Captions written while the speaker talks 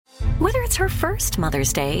Whether it's her first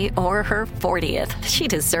Mother's Day or her 40th, she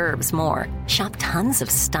deserves more. Shop tons of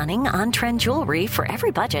stunning on-trend jewelry for every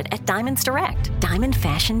budget at Diamonds Direct. Diamond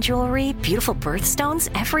fashion jewelry, beautiful birthstones,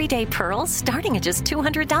 everyday pearls starting at just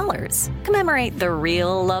 $200. Commemorate the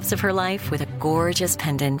real loves of her life with a gorgeous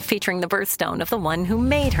pendant featuring the birthstone of the one who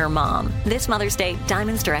made her mom. This Mother's Day,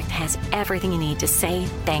 Diamonds Direct has everything you need to say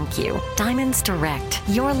thank you. Diamonds Direct.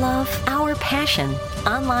 Your love, our passion.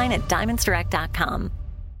 Online at diamondsdirect.com.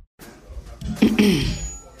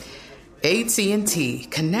 AT&T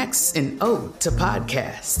connects an ode to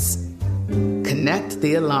podcasts. Connect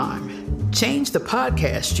the alarm. Change the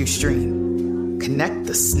podcast you stream. Connect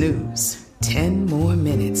the snooze. 10 more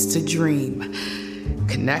minutes to dream.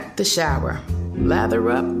 Connect the shower. Lather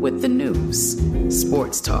up with the news.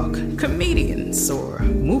 Sports talk, comedians, or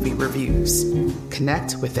movie reviews.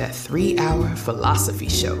 Connect with that 3-hour philosophy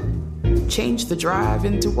show. Change the drive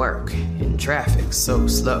into work in traffic so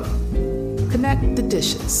slow. Connect the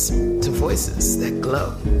dishes to voices that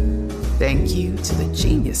glow. Thank you to the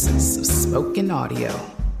geniuses of spoken audio.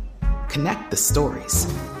 Connect the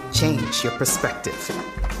stories. Change your perspective.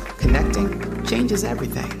 Connecting changes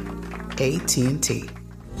everything. AT&T.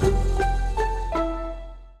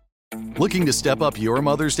 Looking to step up your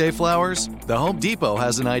Mother's Day flowers? The Home Depot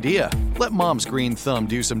has an idea. Let Mom's green thumb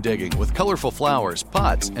do some digging with colorful flowers,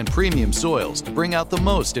 pots, and premium soils to bring out the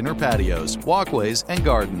most in her patios, walkways, and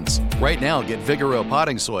gardens. Right now, get Vigoro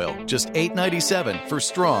potting soil, just $8.97 for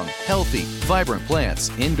strong, healthy, vibrant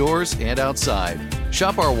plants indoors and outside.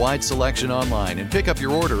 Shop our wide selection online and pick up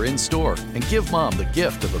your order in-store and give Mom the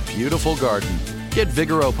gift of a beautiful garden. Get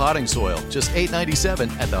Vigoro potting soil, just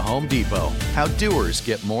 $8.97 at the Home Depot. How doers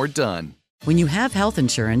get more done. When you have health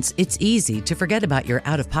insurance, it's easy to forget about your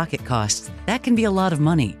out-of-pocket costs. That can be a lot of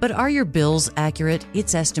money. But are your bills accurate?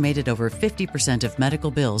 It's estimated over 50% of medical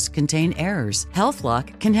bills contain errors.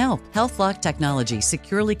 HealthLock can help. HealthLock technology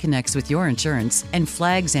securely connects with your insurance and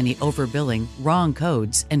flags any overbilling, wrong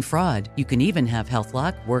codes, and fraud. You can even have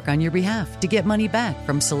HealthLock work on your behalf to get money back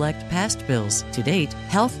from select past bills. To date,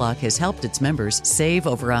 HealthLock has helped its members save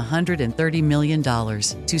over $130 million.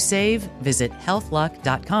 To save, visit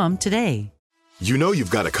healthlock.com today. You know you've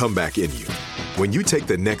got a comeback in you. When you take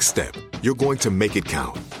the next step, you're going to make it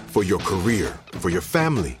count for your career, for your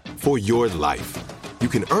family, for your life. You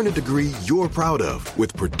can earn a degree you're proud of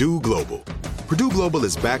with Purdue Global. Purdue Global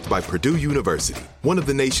is backed by Purdue University, one of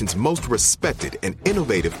the nation's most respected and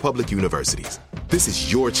innovative public universities. This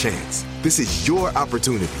is your chance. This is your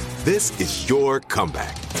opportunity. This is your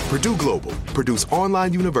comeback. Purdue Global, Purdue's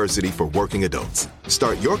online university for working adults.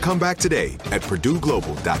 Start your comeback today at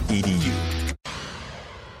purdueglobal.edu.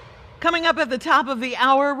 Coming up at the top of the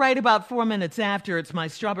hour, right about 4 minutes after, it's my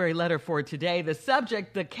strawberry letter for today. The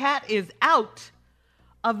subject, the cat is out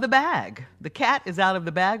of the bag. The cat is out of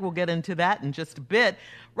the bag. We'll get into that in just a bit.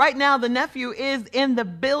 Right now, the nephew is in the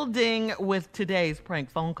building with today's prank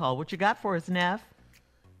phone call. What you got for us, Neff?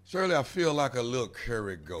 Shirley, I feel like a little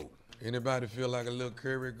curry goat. Anybody feel like a little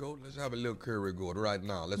curry goat? Let's have a little curry goat right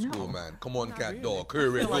now. Let's go, man. Come on, cat really. Dog.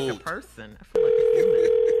 Curry goat. I feel like a person. I feel like a human.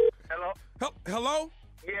 Hello? Hello?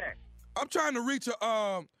 Yeah. I'm trying to reach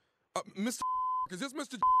Mr. Is this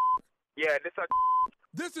Mr. Yeah,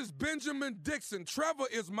 This is Benjamin Dixon. Trevor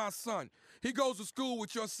is my son. He goes to school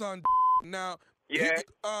with your son. Now, yeah.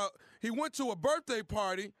 He went to a birthday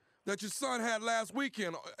party that your son had last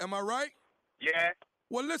weekend. Am I right? Yeah.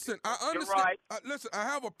 Well, listen, I understand. You're right. Listen, I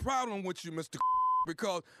have a problem with you, Mr.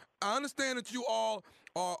 because I understand that you all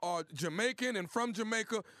are Jamaican and from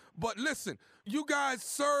Jamaica, but listen, you guys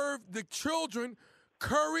serve the children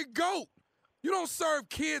curry goat. You don't serve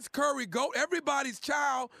kids curry goat. Everybody's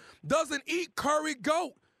child doesn't eat curry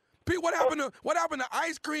goat. Pete, what happened to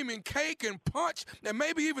ice cream and cake and punch and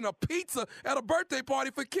maybe even a pizza at a birthday party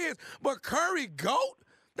for kids? But curry goat?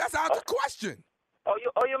 That's out the question.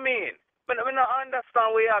 You mean? I don't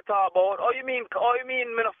understand what you're talking about. You mean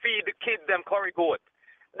me not feed the kids them curry goat?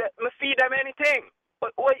 Me feed them anything.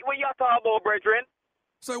 What you talking about, brethren?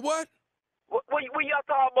 Say what? What you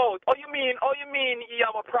talking about? You mean you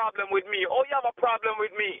have a problem with me? You have a problem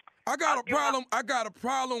with me? I got a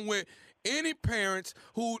problem with any parents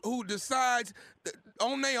who decides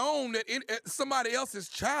on their own that somebody else's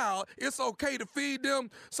child, it's okay to feed them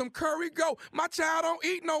some curry goat. My child don't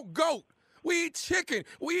eat no goat. We eat chicken.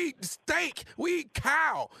 We eat steak. We eat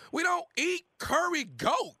cow. We don't eat curry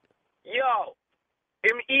goat. Yo,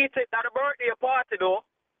 him eat it at a birthday party though.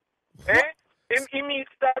 What? Him eat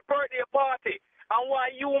that birthday party. And why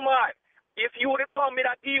you mad? If you would have told me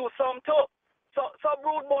that give you some too. So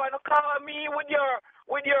rude boy, no call me with your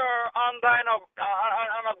anger and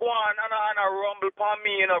a go on and a rumble upon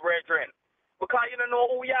me, brethren. Because you don't know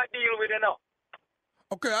who you're dealing with, you know.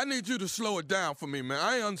 Okay, I need you to slow it down for me, man.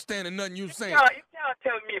 I ain't understanding nothing you saying. Yeah, you can't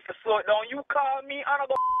tell me to slow it down. You call me, I don't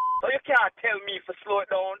go. So you can't tell me to slow it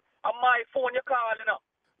down. On my phone, you calling up.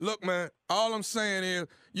 Look, man, all I'm saying is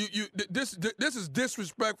this is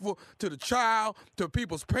disrespectful to the child, to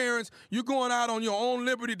people's parents. You're going out on your own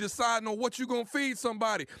liberty deciding on what you're going to feed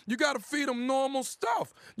somebody. You got to feed them normal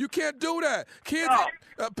stuff. You can't do that. Kids,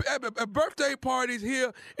 at birthday parties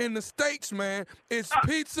here in the States, man, it's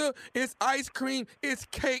pizza, it's ice cream, it's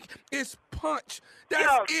cake, it's punch.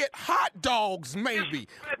 That's it. Hot dogs, maybe,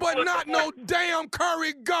 but not no damn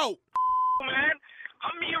curry goat. Man,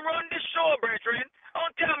 I'm me run this show, brethren.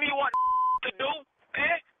 Don't tell me what to do,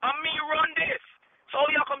 eh? I'm me run this. So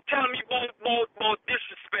y'all come tell me about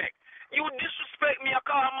disrespect. You disrespect me, I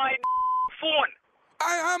call my phone.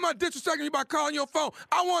 How am I disrespecting you by calling your phone?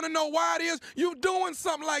 I want to know why it is you doing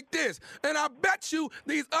something like this. And I bet you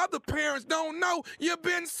these other parents don't know you've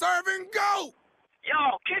been serving goat.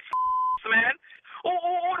 Yo, kiss man. Who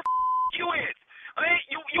the you is? Eh?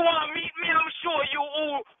 You want to meet me? I'm sure you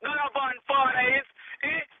who Galavan father is.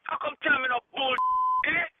 Eh? How come tell me no bull?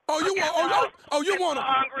 Eh? You want to?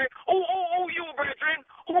 Hungry. Who you, brethren?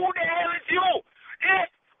 Who the hell is you? Eh?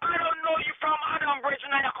 I don't know you from Adam, brethren,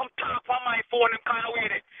 and you come talk on my phone and kind of with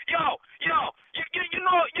it. Yo, you know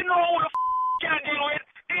who the can't deal with?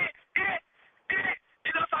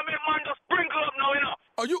 You know something, man, just sprinkle up now, you know.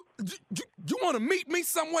 Oh, you want to meet me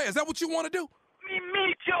somewhere? Is that what you want to do? Me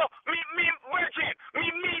meet you, brethren. Me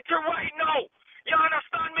meet you right now. You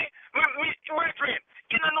understand me? Me brethren.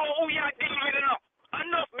 You don't know who you're dealing with, you know.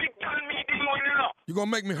 Enough big time me dealing with, you know. You're going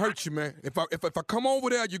to make me hurt you, man. If I come over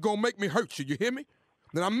there, you're going to make me hurt you. You hear me?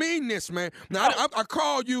 Then I mean this, man. Now, I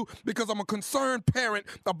call you because I'm a concerned parent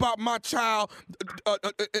about my child,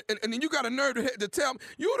 and then you got a nerve to tell me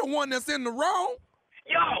you're the one that's in the wrong.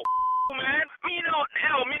 Yo, man, me not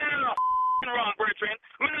wrong, brethren.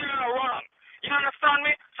 Me not wrong. You understand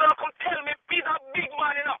me? So come tell me, be that big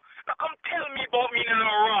man, you know. Now come tell me about me not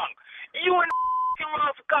wrong. You and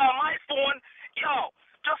wrong to call my phone. Yo,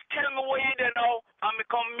 just tell me where you there now, and me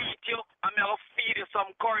come meet you, and me will feed you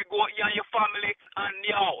some curry goat, you and your family, and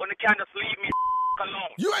yo, and you can't just leave me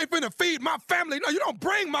alone. You ain't finna feed my family. No, you don't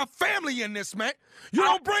bring my family in this, man. You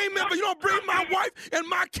don't bring my wife and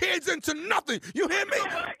my kids into nothing. You hear me?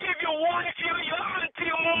 I give your wife, your auntie,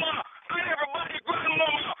 your mama, and everybody,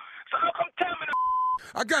 grandmama. So come tell me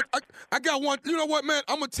I got one. You know what, man?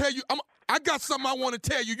 I'm gonna tell you. I got something I want to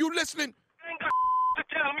tell you. You listening? ain't got to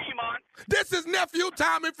tell me, man. This is Nephew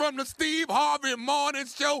Tommy from the Steve Harvey Morning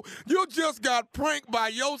Show. You just got pranked by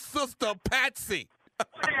your sister, Patsy. What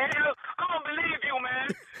the hell? I don't believe you, man.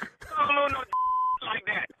 I don't know no like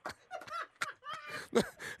that.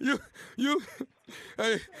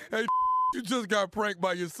 Hey, you just got pranked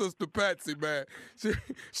by your sister, Patsy, man.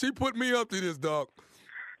 She put me up to this, dog.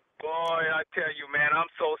 Boy, I tell you, man, I'm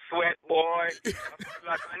so sweat, boy. I feel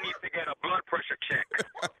like I need to get a blood pressure check.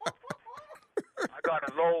 I got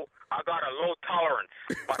a low tolerance.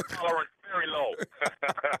 My tolerance very low.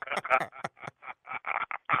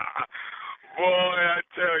 Boy, I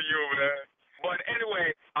tell you, man. But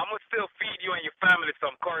anyway, I'm going to still feed you and your family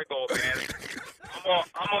some curry goat, man.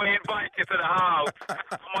 I'm going to invite you to the house. I'm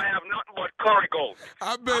going to have nothing but curry goat.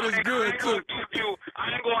 I bet it's good, too.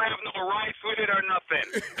 I ain't going to have no rice with it or nothing.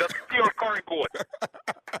 Just pure curry goat.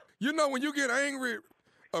 You know, when you get angry,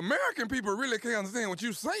 American people really can't understand what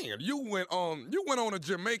you're saying. You went on a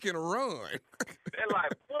Jamaican run. They're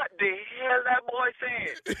like, what the hell that boy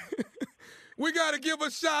saying? We got to give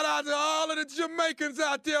a shout out to all of the Jamaicans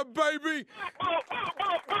out there, baby.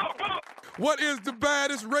 What is the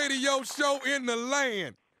baddest radio show in the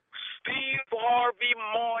land? Steve Harvey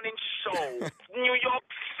Morning Show. New York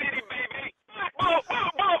City, baby.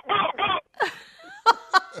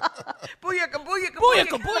 Booyaka.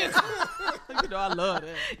 You know I love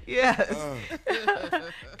that. Yes.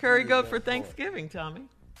 Curry goat for Thanksgiving, Tommy.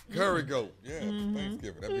 Curry goat. Yeah,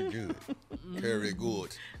 Thanksgiving. That'd be good. Curry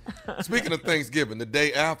goat. Speaking of Thanksgiving, the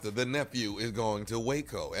day after, the nephew is going to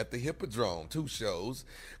Waco at the Hippodrome. 2 shows.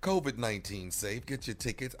 COVID-19 safe. Get your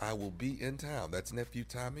tickets. I will be in town. That's Nephew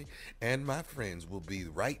Tommy. And my friends will be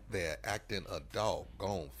right there acting a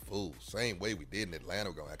doggone fool. Same way we did in Atlanta.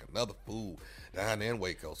 We're going to act another fool down there in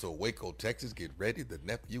Waco. So Waco, Texas, get ready. The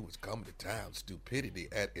nephew is coming to town. Stupidity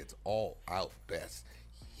at its all-out best.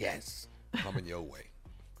 Yes. Coming your way.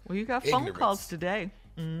 Well, you got phone calls today.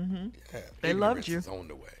 Mm-hmm. Yeah, they loved you. Is on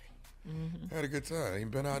the way. Mm-hmm. Had a good time. Ain't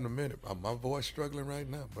been out in a minute. My voice struggling right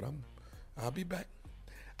now, but I'll be back.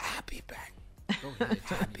 I'll be back. Go ahead,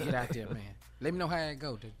 get out there, man. Let me know how it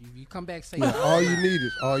go. You come back safe. All you need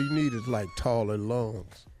is like taller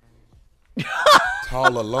lungs.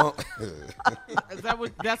 Taller, long. Is that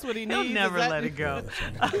what? That's what he needs. He'll never let it go.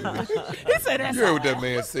 He said that's. You heard what that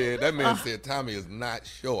man said? That man said Tommy is not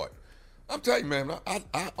short. I'm telling you, man. I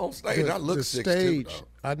on stage, I look 6'2".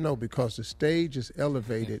 I know, because the stage is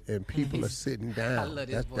elevated and people are sitting down. I love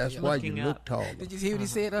this boy. That's why you look taller. Did you hear what he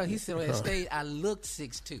said? He said on that stage, I looked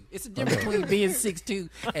 6'2". It's a difference between being 6'2"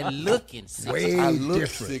 and looking 6'2". Way I look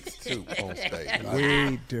different. 6'2" on stage.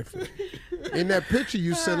 Way different. In that picture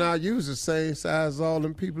you sent out, you was the same size as all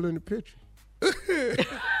them people in the picture.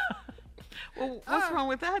 Well, what's wrong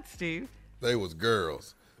with that, Steve? They was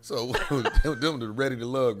girls. So them the Ready to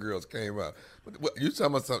Love girls came out. But you talking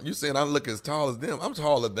about something? You saying I look as tall as them? I'm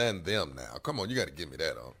taller than them now. Come on, you got to give me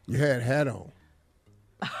that on. You had a hat on.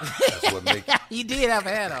 That's what make He did have a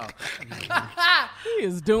hat on. He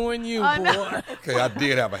is doing you, boy. Okay, I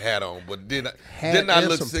did have a hat on, but didn't I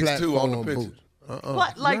look 6'2" on the picture?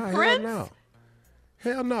 What, like Prince?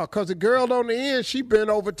 Hell no, because the girl on the end, she been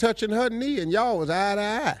over touching her knee, and y'all was eye to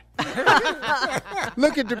eye.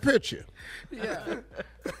 Look at the picture. Yeah.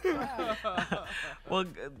 Well,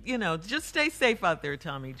 you know, just stay safe out there,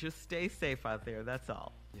 Tommy. Just stay safe out there. That's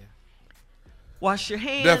all. Yeah. Wash your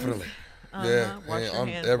hands. Definitely. Yeah. Wash your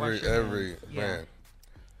hands. Every man.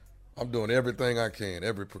 I'm doing everything I can,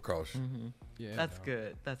 every precaution. Mm-hmm. Yeah. That's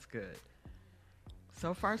good. That's good.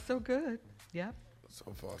 So far, so good. Yep.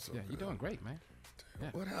 So far, so Yeah, good. you're doing great, man.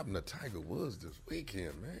 Damn, what happened to Tiger Woods this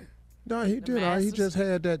weekend, man? No, he did. He just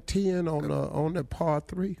had that 10 on the par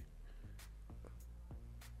 3.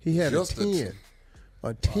 He had Just a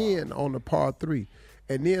 10 on the par 3.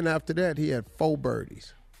 And then after that, he had 4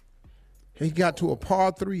 birdies. He got to a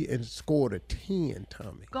par 3 and scored a 10,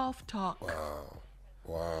 Tommy. Golf talk.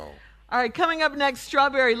 Wow. All right, coming up next,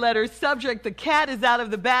 Strawberry Letter. Subject, the cat is out of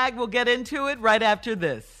the bag. We'll get into it right after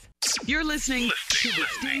this. You're listening to the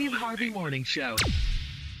Steve Harvey Morning Show.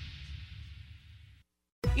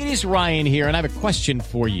 It is Ryan here, and I have a question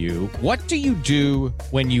for you. What do you do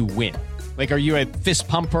when you win? Like, are you a fist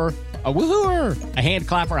pumper, a woohooer, a hand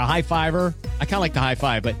clapper, a high fiver? I kind of like the high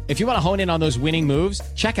five, but if you want to hone in on those winning moves,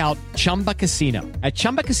 check out Chumba Casino. At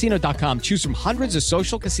ChumbaCasino.com, choose from hundreds of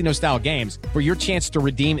social casino-style games for your chance to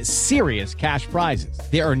redeem serious cash prizes.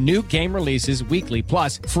 There are new game releases weekly,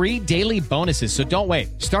 plus free daily bonuses. So don't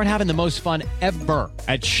wait. Start having the most fun ever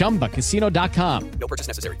at ChumbaCasino.com. No purchase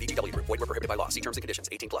necessary. VGW. Void where prohibited by law. See terms and conditions.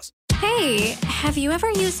 18+. Hey, have you ever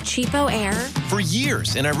used Cheapo Air? For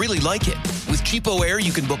years, and I really like it. With Cheapo Air,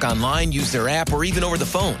 you can book online, use their app, or even over the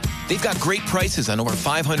phone. They've got great prices on over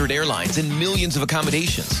 500 airlines and millions of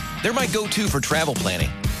accommodations. They're my go-to for travel planning.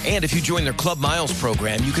 And if you join their Club Miles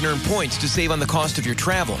program, you can earn points to save on the cost of your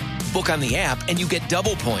travel. Book on the app, and you get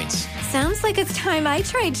double points. Sounds like it's time I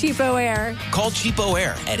tried Cheapo Air. Call Cheapo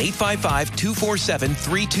Air at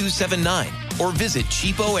 855-247-3279 or visit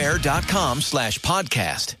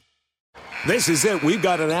cheapoair.com/podcast. This is it. We've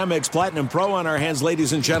got an Amex Platinum Pro on our hands,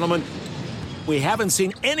 ladies and gentlemen. We haven't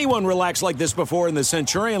seen anyone relax like this before in the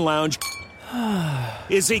Centurion Lounge.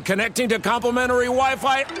 Is he connecting to complimentary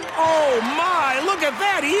Wi-Fi? Oh, my! Look at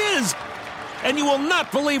that! He is! And you will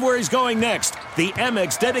not believe where he's going next. The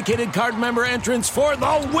Amex dedicated card member entrance for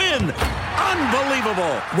the win!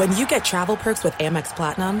 Unbelievable! When you get travel perks with Amex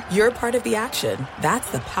Platinum, you're part of the action. That's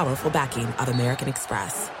the powerful backing of American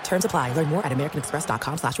Express. Terms apply. Learn more at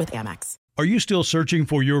americanexpress.com/withAmex. Are you still searching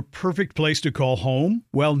for your perfect place to call home?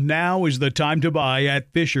 Well, now is the time to buy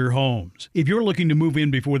at Fisher Homes. If you're looking to move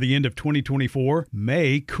in before the end of 2024,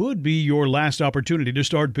 May could be your last opportunity to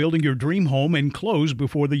start building your dream home and close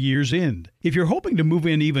before the year's end. If you're hoping to move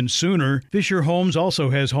in even sooner, Fisher Homes also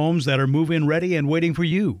has homes that are move-in ready and waiting for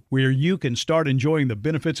you, where you can start enjoying the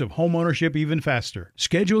benefits of homeownership even faster.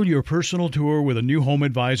 Schedule your personal tour with a new home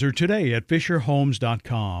advisor today at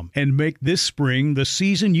FisherHomes.com and make this spring the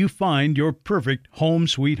season you find your perfect home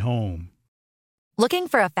sweet home. Looking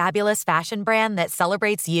for a fabulous fashion brand that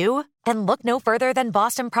celebrates you? Then look no further than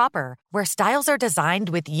Boston Proper, where styles are designed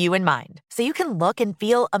with you in mind, so you can look and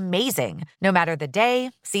feel amazing, no matter the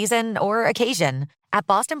day, season, or occasion. At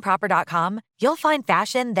BostonProper.com, you'll find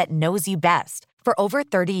fashion that knows you best. For over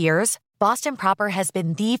 30 years, Boston Proper has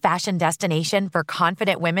been the fashion destination for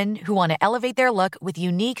confident women who want to elevate their look with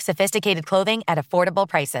unique, sophisticated clothing at affordable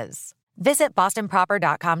prices. Visit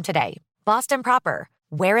BostonProper.com today. Boston Proper.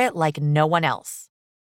 Wear it like no one else.